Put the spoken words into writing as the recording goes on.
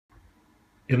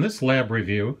In this lab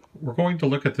review, we're going to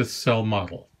look at this cell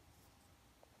model.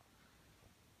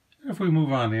 If we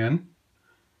move on in,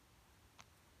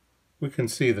 we can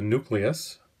see the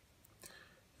nucleus.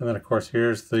 And then, of course,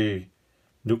 here's the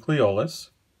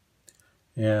nucleolus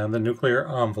and the nuclear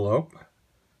envelope.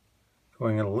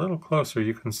 Going in a little closer,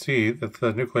 you can see that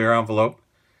the nuclear envelope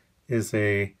is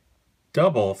a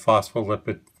double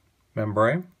phospholipid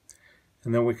membrane.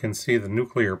 And then we can see the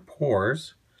nuclear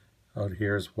pores out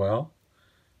here as well.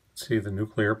 See the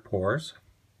nuclear pores.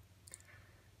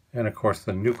 And of course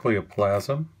the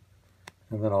nucleoplasm.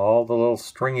 And then all the little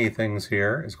stringy things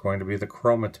here is going to be the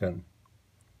chromatin.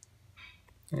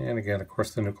 And again, of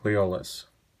course, the nucleolus.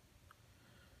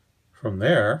 From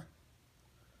there,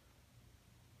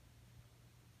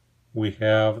 we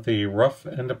have the rough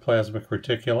endoplasmic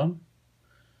reticulum.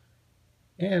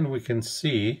 And we can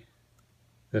see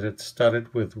that it's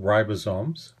studded with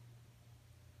ribosomes.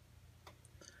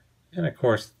 And of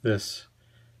course, this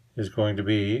is going to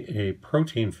be a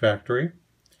protein factory.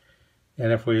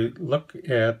 And if we look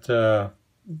at the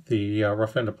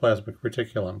rough endoplasmic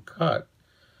reticulum cut,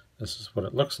 this is what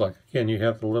it looks like. Again, you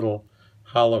have the little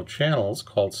hollow channels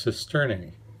called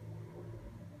cisternae.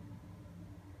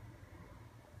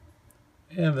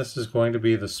 And this is going to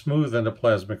be the smooth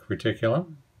endoplasmic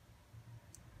reticulum.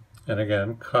 And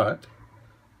again, cut.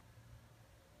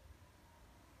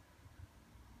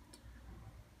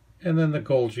 And then the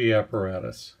Golgi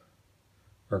apparatus,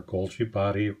 or Golgi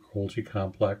body, or Golgi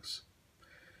complex.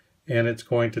 And it's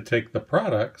going to take the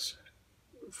products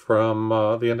from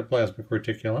the endoplasmic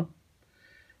reticulum,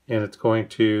 and it's going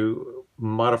to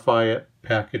modify it,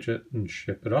 package it, and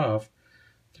ship it off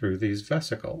through these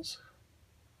vesicles.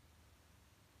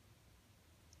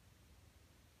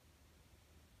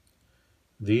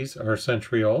 These are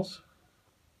centrioles.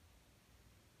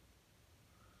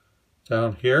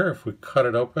 Down here, if we cut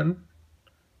it open,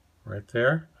 right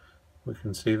there, we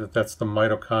can see that that's the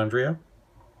mitochondria.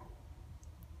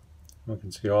 We can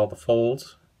see all the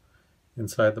folds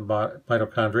inside the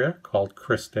mitochondria called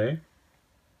cristae.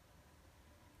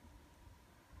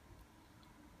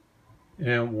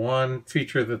 And one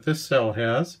feature that this cell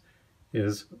has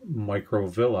is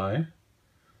microvilli.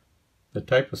 The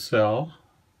type of cell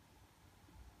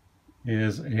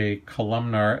is a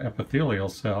columnar epithelial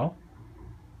cell.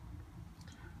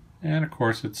 And of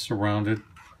course, it's surrounded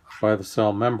by the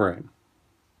cell membrane.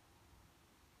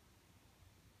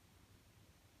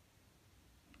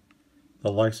 The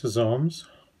lysosomes.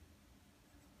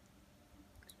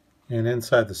 And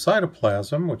inside the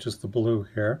cytoplasm, which is the blue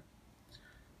here,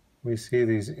 we see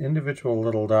these individual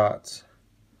little dots.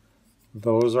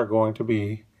 Those are going to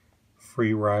be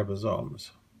free ribosomes.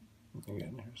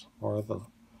 Again, here's more of the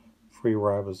free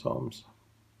ribosomes.